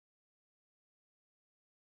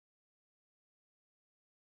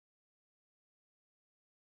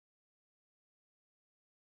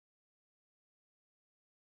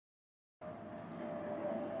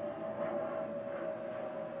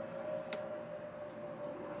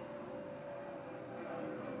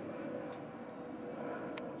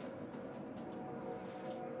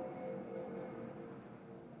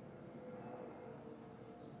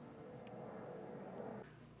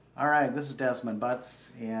Alright, this is Desmon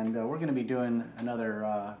Butts, and we're going to be doing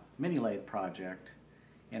another mini lathe project.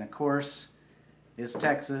 And of course, it's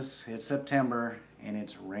Texas, it's September, and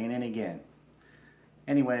it's raining again.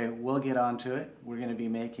 Anyway, we'll get on to it. We're going to be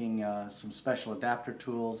making some special adapter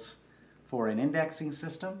tools for an indexing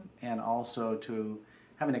system, and also to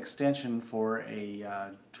have an extension for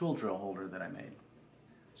a tool drill holder that I made.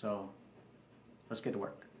 So, let's get to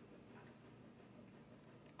work.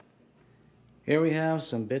 Here we have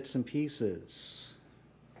some bits and pieces.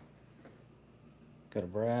 Got a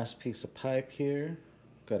brass piece of pipe here,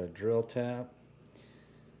 got a drill tap,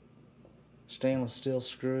 stainless steel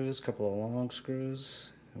screws, a couple of long screws.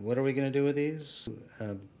 And what are we going to do with these?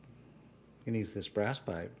 I'm going to use this brass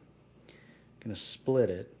pipe, going to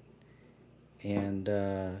split it, and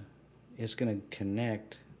it's going to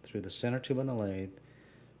connect through the center tube on the lathe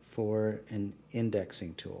for an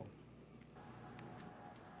indexing tool.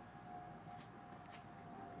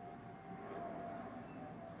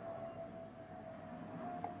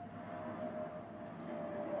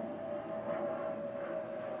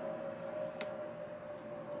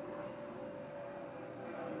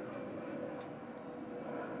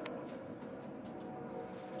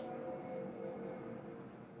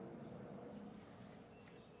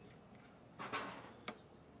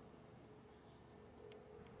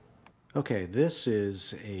 Okay, this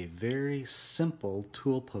is a very simple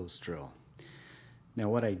tool post drill. Now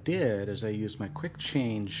what I did is I used my quick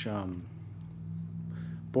change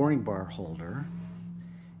boring bar holder,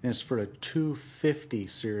 and it's for a 250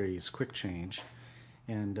 series quick change,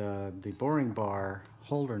 and the boring bar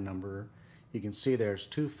holder number you can see there is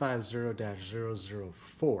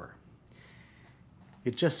 250-004.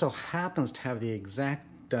 It just so happens to have the exact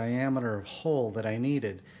diameter of hole that I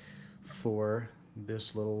needed for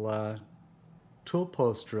this little tool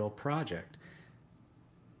post drill project.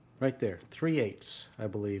 Right there, 3/8 I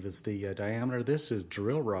believe is the diameter. This is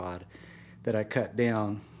drill rod that I cut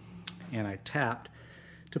down and I tapped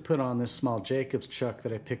to put on this small Jacobs chuck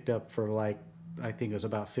that I picked up for, like, I think it was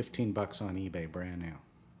about 15 bucks on eBay, brand new.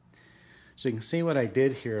 So you can see what I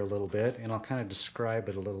did here a little bit, and I'll kind of describe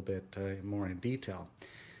it a little bit more in detail.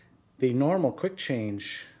 The normal quick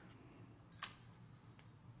change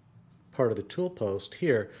part of the tool post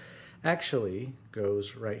here actually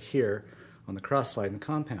goes right here on the cross slide in the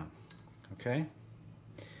compound. Okay,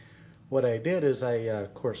 what I did is I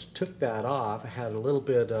of course took that off. I had a little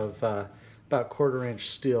bit of about 1/4 inch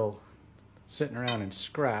steel sitting around in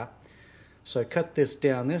scrap, so I cut this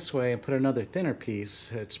down this way and put another thinner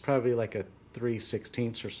piece. It's probably like a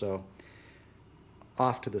 3/16 or so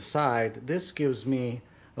off to the side. This gives me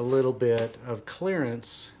a little bit of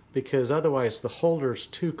clearance, because otherwise the holder's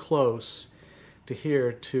too close to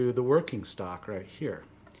here to the working stock right here.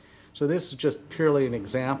 So this is just purely an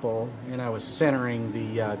example, and I was centering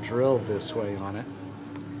the drill this way on it.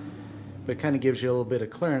 But it kind of gives you a little bit of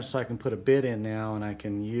clearance, so I can put a bit in now and I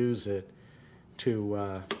can use it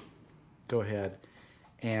to go ahead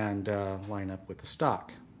and line up with the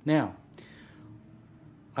stock. Now,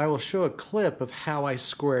 I will show a clip of how I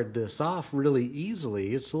squared this off really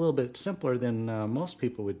easily. It's a little bit simpler than most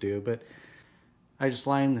people would do, but I just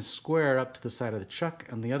line the square up to the side of the chuck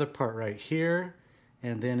and the other part right here,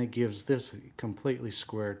 and then it gives this completely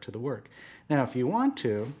squared to the work. Now if you want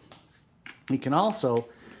to, you can also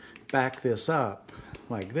back this up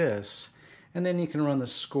like this, and then you can run the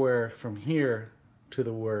square from here to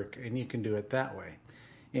the work, and you can do it that way.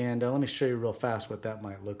 And let me show you real fast what that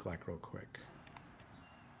might look like real quick.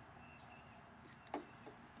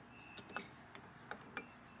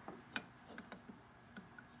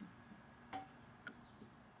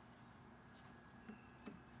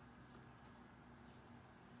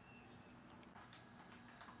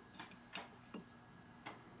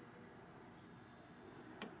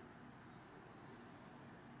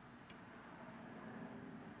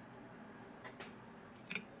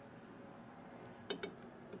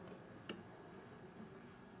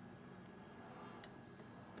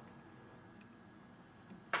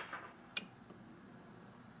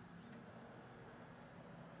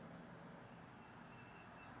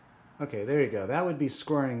 Okay, there you go. That would be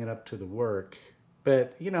squaring it up to the work.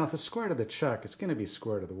 But, you know, if it's square to the chuck, it's going to be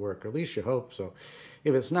square to the work, or at least you hope so.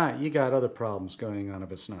 If it's not, you got other problems going on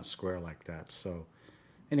if it's not square like that. So,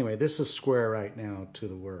 anyway, this is square right now to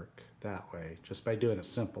the work that way, just by doing it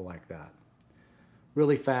simple like that.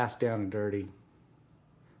 Really fast, down and dirty,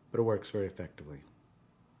 but it works very effectively.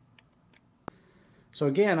 So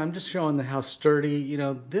again, I'm just showing how sturdy, you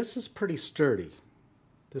know, this is pretty sturdy.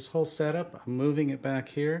 This whole setup, I'm moving it back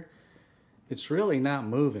here. It's really not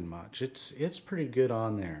moving much. It's pretty good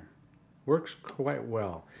on there. Works quite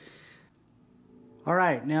well. All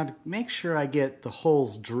right, now to make sure I get the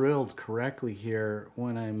holes drilled correctly here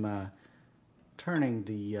when I'm turning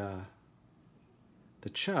the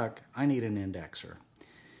chuck, I need an indexer.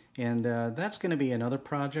 And that's going to be another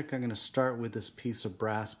project. I'm going to start with this piece of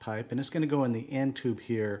brass pipe, and it's going to go in the end tube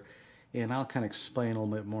here, and I'll kind of explain a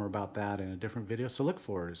little bit more about that in a different video, so look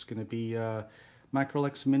for it. It's going to be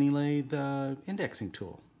Microlex Mini Lathe indexing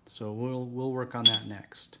tool. So we'll work on that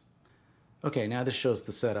next. Okay, now this shows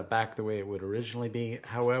the setup back the way it would originally be.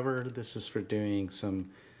 However, this is for doing some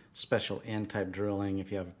special end-type drilling.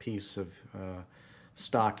 If you have a piece of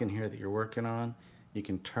stock in here that you're working on, you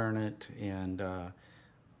can turn it and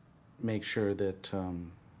make sure that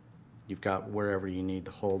you've got wherever you need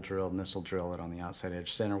the hole drilled, and this will drill it on the outside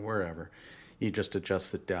edge, center, wherever. You just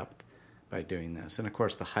adjust the depth by doing this. And of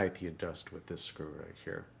course the height you adjust with this screw right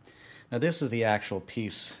here. Now this is the actual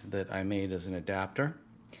piece that I made as an adapter.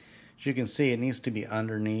 As you can see, it needs to be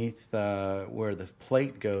underneath where the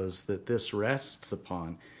plate goes that this rests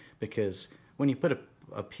upon, because when you put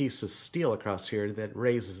a piece of steel across here, that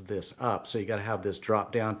raises this up, so you got to have this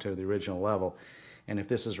drop down to the original level. And if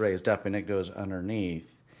this is raised up and it goes underneath,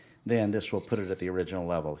 then this will put it at the original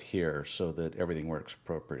level here so that everything works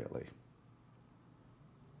appropriately.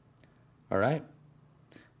 All right.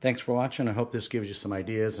 Thanks for watching. I hope this gives you some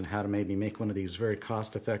ideas on how to maybe make one of these very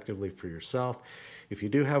cost effectively for yourself. If you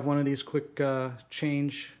do have one of these quick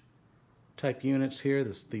change type units here,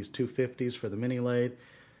 these 250s for the mini lathe,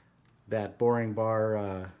 that boring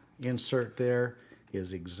bar insert there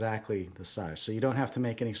is exactly the size. So you don't have to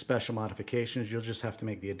make any special modifications. You'll just have to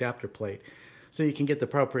make the adapter plate so you can get the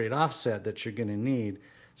appropriate offset that you're going to need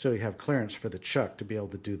so you have clearance for the chuck to be able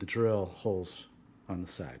to do the drill holes on the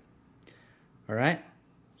side. All right?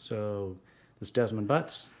 So this is Desmon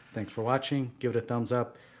Butts. Thanks for watching. Give it a thumbs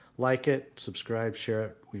up. Like it, subscribe, share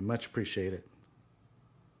it. We much appreciate it.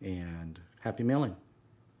 And happy milling.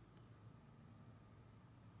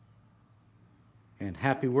 And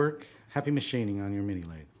happy work, happy machining on your mini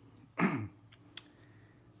lathe.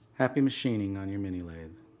 Happy machining on your mini lathe.